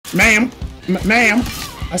Ma'am, ma'am,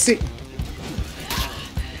 I see.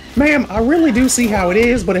 Ma'am, I really do see how it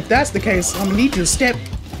is, but if that's the case, I'm gonna need you to step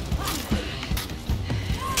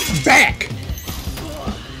back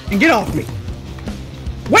and get off me.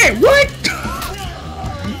 Wait, what?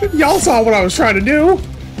 Y'all saw what I was trying to do.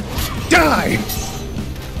 Die.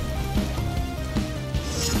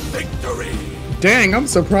 Victory. Dang, I'm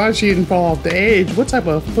surprised she didn't fall off the edge. What type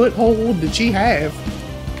of foothold did she have?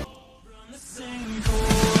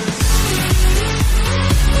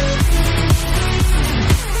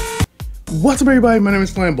 What's up, everybody? My name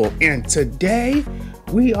is Flammable, and today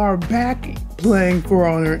we are back playing For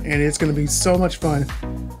Honor, and it's going to be so much fun.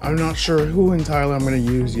 I'm not sure who entirely I'm going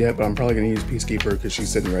to use yet, but I'm probably going to use Peacekeeper because she's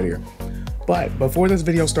sitting right here. But before this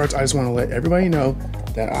video starts, I just want to let everybody know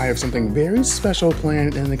that I have something very special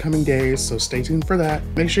planned in the coming days, so stay tuned for that.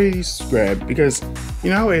 Make sure you subscribe because, you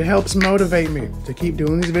know, it helps motivate me to keep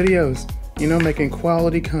doing these videos, you know, making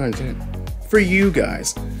quality content for you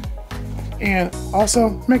guys. And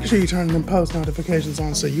also, make sure you turn them post notifications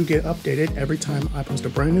on so you get updated every time I post a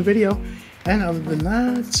brand new video. And other than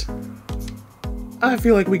that, I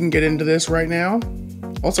feel like we can get into this right now.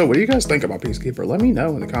 Also, what do you guys think about Peacekeeper? Let me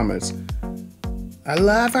know in the comments. I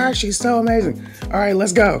love her, she's so amazing. All right,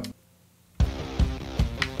 let's go.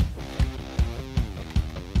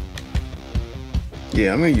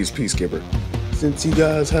 Yeah, I'm gonna use Peacekeeper. Since you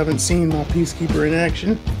guys haven't seen my Peacekeeper in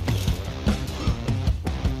action.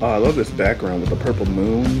 Oh, I love this background with the purple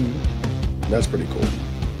moon. That's pretty cool.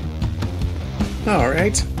 All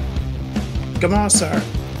right. Come on, sir.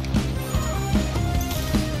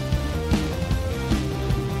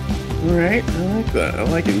 All right, I like that. I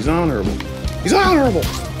like it. He's honorable. He's honorable!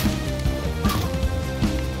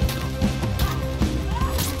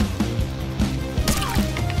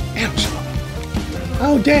 Ouch.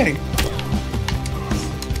 Oh, dang.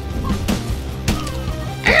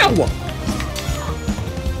 Ow!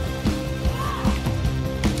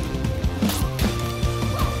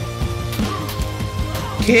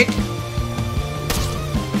 Kick.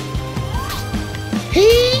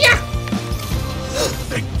 Hey-ya!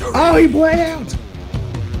 Oh, he bled out!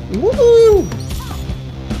 Woo!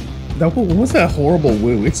 What's that horrible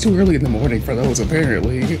woo? It's too early in the morning for those,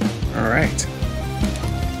 apparently. Alright.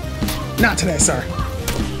 Not today, sir.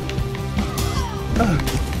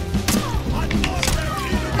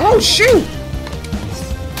 Oh, shoot!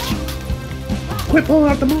 Quit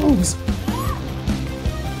pulling out the moves!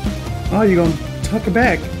 Oh, you're gonna tuck it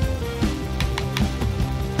back.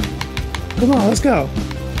 Come on, let's go.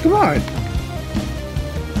 Come on.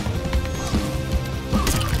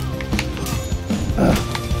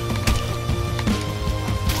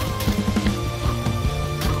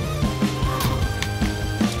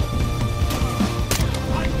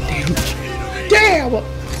 Damn!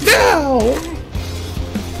 No!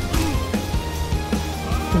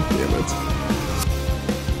 Damn it.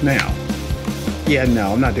 Now. Yeah,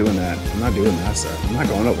 no, I'm not doing that. I'm not doing that, sir. I'm not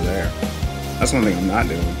going over there. That's one thing I'm not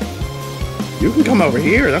doing. You can come over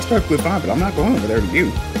here. That's perfectly fine, but I'm not going over there to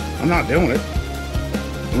you. I'm not doing it.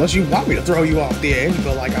 Unless you want me to throw you off the edge,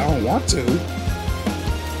 but, like, I don't want to.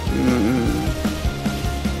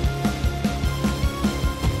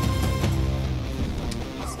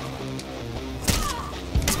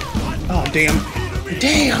 Oh, damn.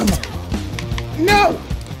 Damn! No!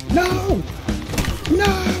 No!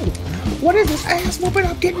 No! What is this ass whooping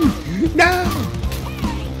I'm getting? No!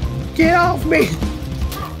 Get off me!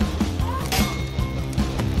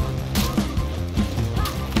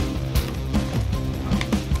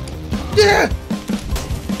 Yeah!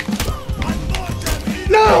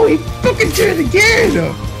 No! He fucking did it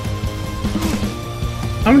again!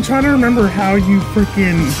 I'm trying to remember how you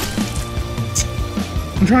freaking...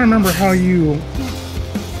 I'm trying to remember how you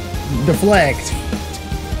deflect.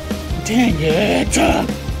 Dang it!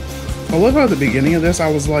 I love how at the beginning of this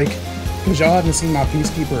I was like, because y'all haven't seen my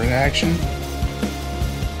Peacekeeper in action,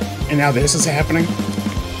 and now this is happening.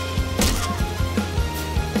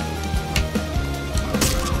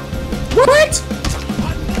 What?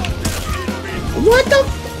 What the?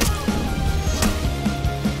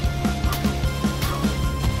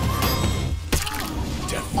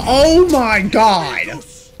 Oh my god!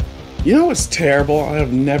 You know what's terrible? I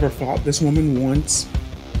have never fought this woman once,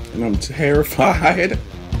 and I'm terrified.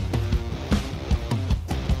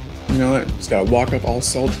 You know what? Just gotta walk up all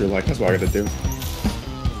sultry like that's what I gotta do.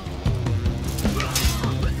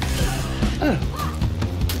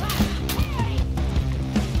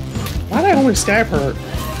 Why'd I only stab her?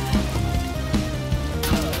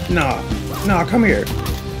 Nah. Nah, come here.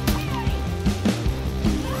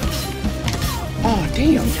 Oh,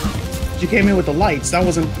 damn. She came in with the lights. That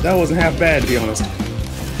wasn't half bad, to be honest.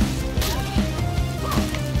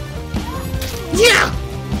 Yeah!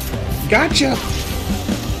 Gotcha!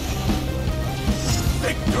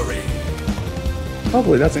 Victory!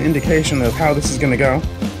 Hopefully that's an indication of how this is gonna go.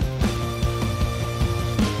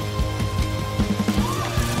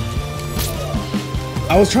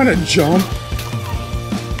 I was trying to jump.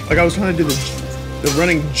 Like I was trying to do the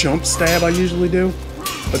running jump stab I usually do.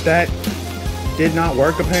 But that did not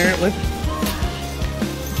work apparently.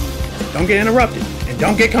 Don't get interrupted and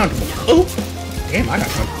don't get comfortable. Oh! Damn, I got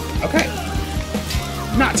comfortable. Okay.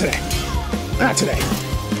 Not today. Not today.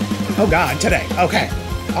 Oh god, today. Okay.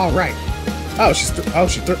 Alright. Oh,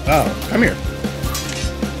 oh, come here.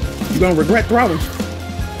 You're gonna regret throwing.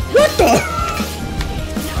 What the?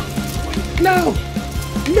 No!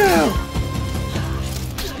 No!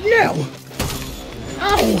 No!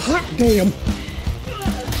 Oh, hot damn!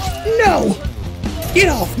 No! Get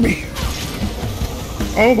off me!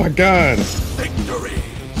 Oh my god! Victory!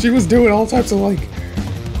 She was doing all types of like...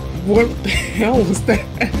 What the hell was that?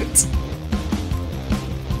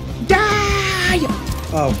 Die!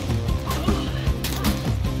 Oh.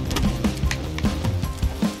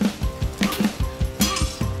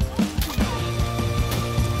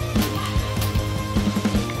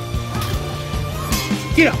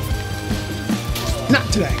 Get up!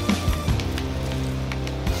 Not today.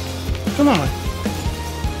 Come on.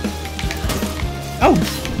 Oh!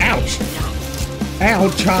 Ouch! Ow,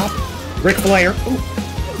 chop! Ric Flair!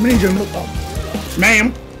 Oh, I need you to move. Oh.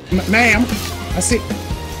 Ma'am! Ma'am! I see.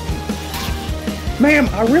 Ma'am,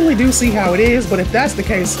 I really do see how it is, but if that's the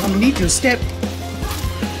case, I'm gonna need you to step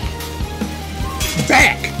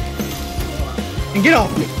back and get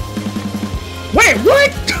off me. Wait,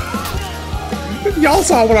 what? Y'all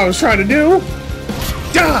saw what I was trying to do.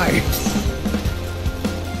 Die!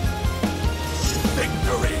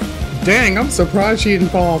 Victory! Dang, I'm surprised she didn't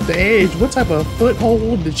fall off the edge. What type of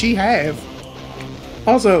foothold did she have?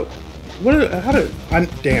 Also,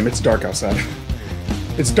 damn, it's dark outside.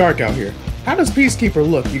 It's dark out here. How does Peacekeeper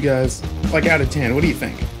look, you guys? Like out of 10, what do you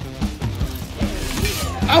think?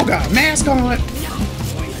 Oh god, mask on!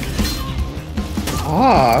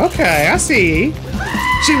 Oh, okay, I see.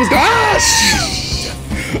 She was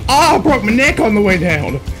I broke my neck on the way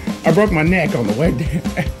down. I broke my neck on the way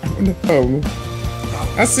down. Oh.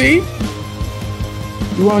 I see.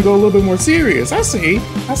 You want to go a little bit more serious. I see.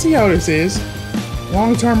 I see how this is.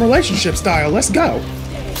 Long-term relationship style. Let's go.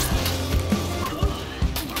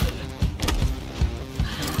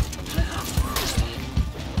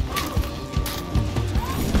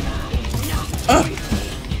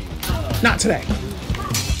 Not today.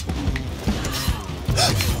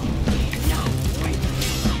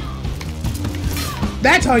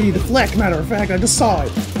 That's how you deflect, matter of fact. I just saw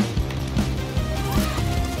it.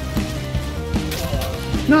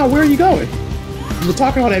 No, where are you going? You were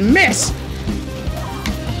talking about that mess.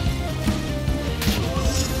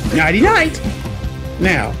 Nighty night.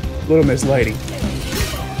 Now, little Miss Lady.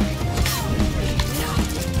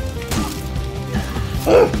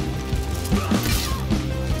 Ugh.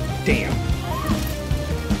 Damn.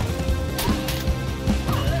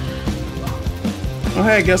 Oh,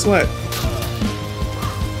 hey, guess what?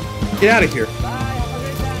 Get out of here.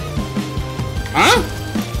 Huh?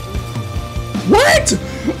 What?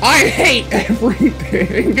 I hate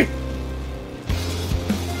everything.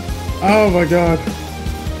 Oh my god.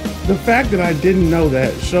 The fact that I didn't know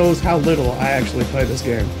that shows how little I actually play this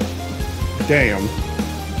game. Damn.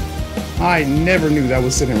 I never knew that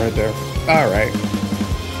was sitting right there. Alright.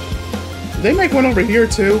 They make one over here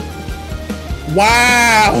too.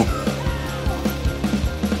 Wow!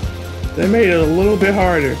 They made it a little bit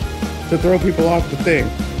harder to throw people off the thing.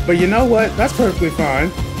 But you know what? That's perfectly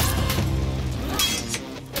fine.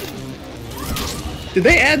 Did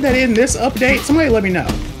they add that in this update? Somebody let me know.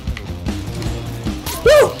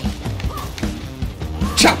 Woo!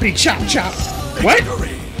 Choppity chop chop. What?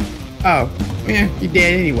 Oh, yeah, you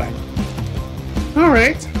dead anyway.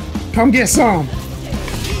 Alright. Come get some.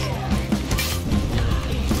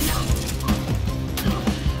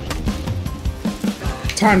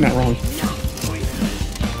 Timed that wrong.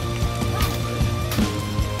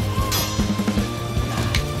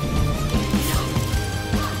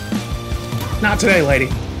 Not today, lady.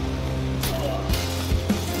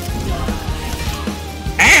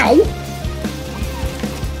 Ow!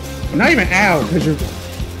 Well, not even ow, because you're...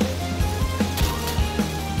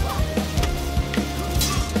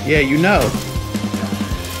 Yeah, you know.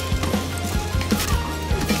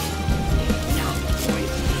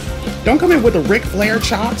 Don't come in with the Ric Flair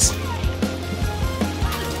chops.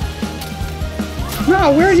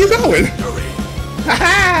 No, where are you going?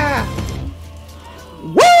 Ha-ha!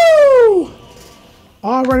 Woo!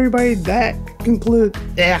 Alright, everybody, that concludes...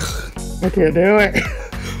 I can't do it.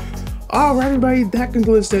 Alright everybody, that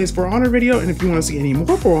concludes today's For Honor video, and if you want to see any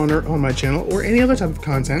more For Honor on my channel or any other type of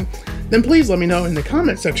content, then please let me know in the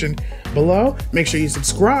comment section below. Make sure you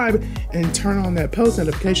subscribe and turn on that post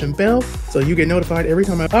notification bell so you get notified every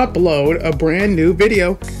time I upload a brand new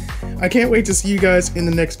video. I can't wait to see you guys in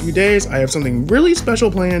the next few days. I have something really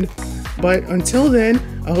special planned, but until then,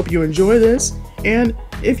 I hope you enjoy this, and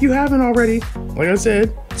if you haven't already, like I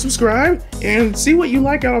said, subscribe and see what you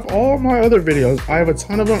like out of all my other videos. I have a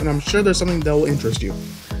ton of them, and I'm sure there's something that will interest you.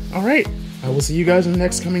 Alright, I will see you guys in the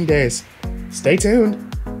next coming days. Stay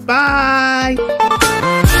tuned. Bye!